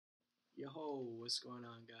Yo, what's going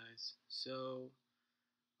on, guys?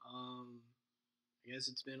 Um, I guess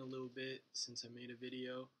it's been a little bit since I made a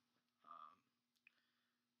video.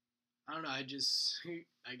 I don't know. I just,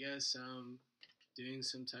 I guess, doing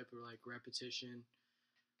some type of like repetition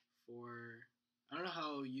for. I don't know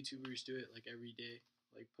how YouTubers do it like every day,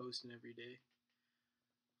 like posting every day,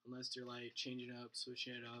 unless they're like changing up,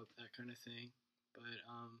 switching it up, that kind of thing. But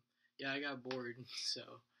yeah, I got bored, so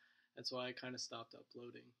that's why I kind of stopped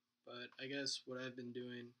uploading. But I guess what I've been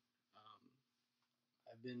doing,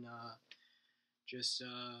 I've been just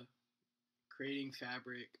creating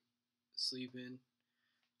fabric, sleeping,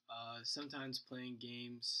 sometimes playing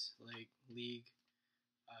games like League,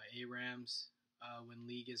 ARAMs, when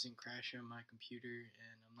League isn't crashing on my computer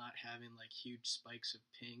and I'm not having like huge spikes of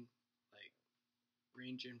ping, like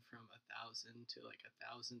ranging from 1,000 to like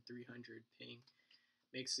 1,300 ping,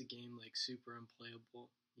 makes the game like super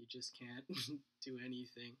unplayable. You just can't do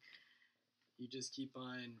anything. You just keep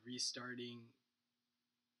on restarting,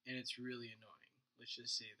 and it's really annoying. Let's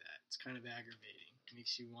just say that. It's kind of aggravating. It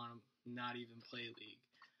makes you want to not even play League.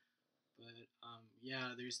 But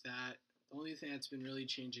yeah, there's that. The only thing that's been really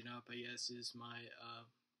changing up, I guess, is my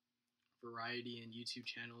variety in YouTube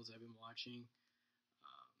channels I've been watching.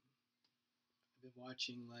 I've been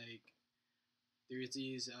watching like there's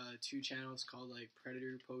these two channels called like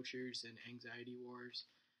Predator Poachers and Anxiety Wars.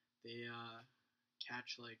 They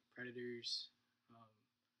catch like predators um,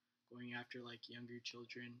 going after like younger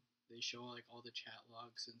children. They show like all the chat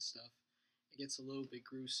logs and stuff. It gets a little bit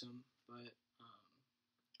gruesome, but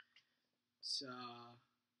it's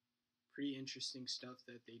pretty interesting stuff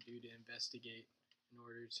that they do to investigate in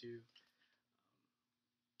order to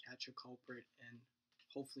catch a culprit and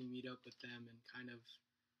hopefully meet up with them and kind of,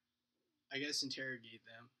 I guess, interrogate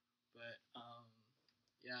them. But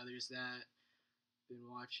yeah, there's that. Been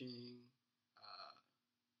watching uh,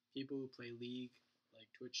 people who play League, like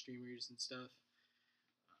Twitch streamers and stuff.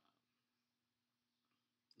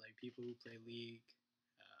 Like people who play League,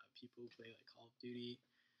 people who play like Call of Duty.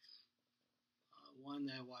 One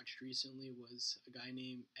that I watched recently was a guy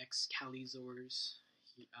named Excalizors.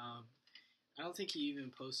 I don't think he even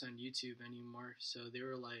posts on YouTube anymore. So they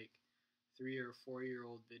were like 3 or 4 year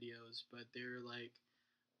old videos, but they were like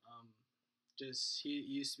um, just he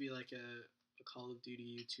used to be like a Call of Duty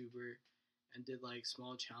YouTuber and did like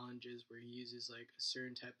small challenges where he uses like a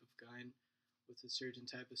certain type of gun with a certain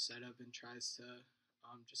type of setup and tries to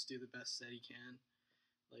just do the best that he can,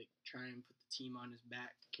 like try and put the team on his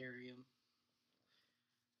back, carry him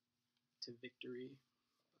to victory.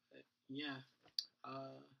 But yeah,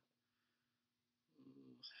 let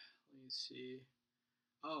me see.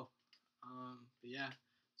 Oh, but yeah,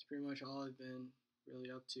 it's pretty much all I've been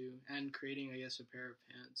really up to, and creating, I guess, a pair of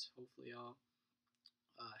pants. Hopefully, I'll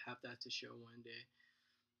have that to show one day.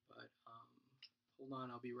 But hold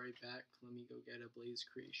on, I'll be right back. Let me go get a Blaze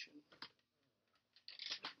creation.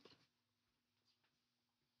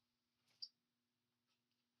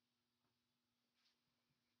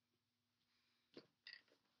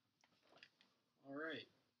 All right,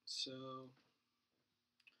 so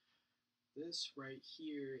this right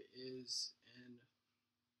here is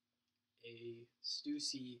a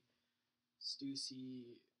Stussy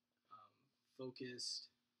focused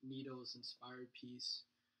needles inspired piece.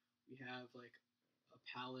 We have like a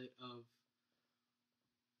palette of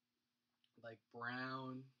like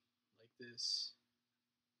brown, like this.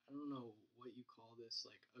 I don't know what you call this,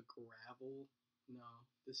 like a gravel. No,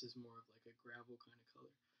 this is more of like a gravel kind of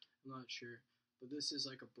color. I'm not sure, but this is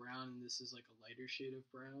like a brown, and this is like a lighter shade of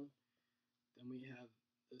brown. Then we have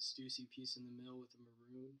the Stussy piece in the middle with a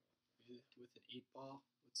maroon, with an 8-ball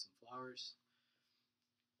with some flowers.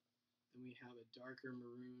 Then we have a darker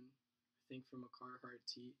maroon, I think from a Carhartt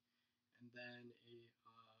tee, and then a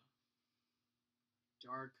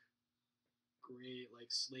dark gray,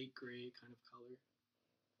 like slate gray kind of color.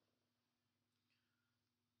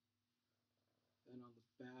 Then on the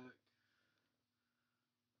back,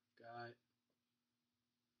 got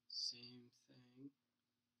same thing.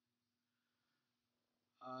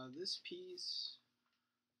 This piece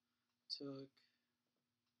took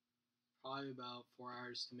probably about 4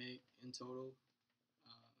 hours to make in total.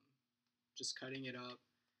 Um, just cutting it up,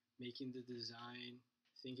 making the design,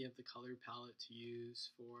 thinking of the color palette to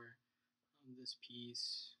use for this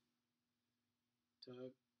piece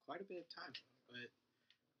took quite a bit of time, but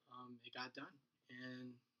it got done,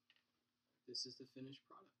 and this is the finished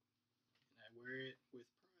product, and I wear it with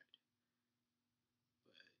pride.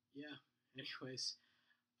 But yeah, anyways,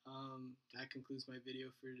 that concludes my video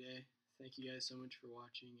for today. Thank you guys so much for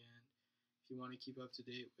watching, and if you want to keep up to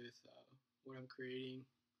date with what I'm creating,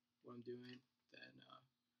 what I'm doing, then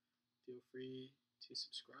feel free to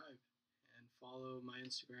subscribe and follow my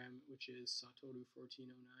Instagram, which is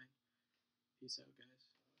Satoru1409. Peace out,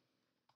 guys.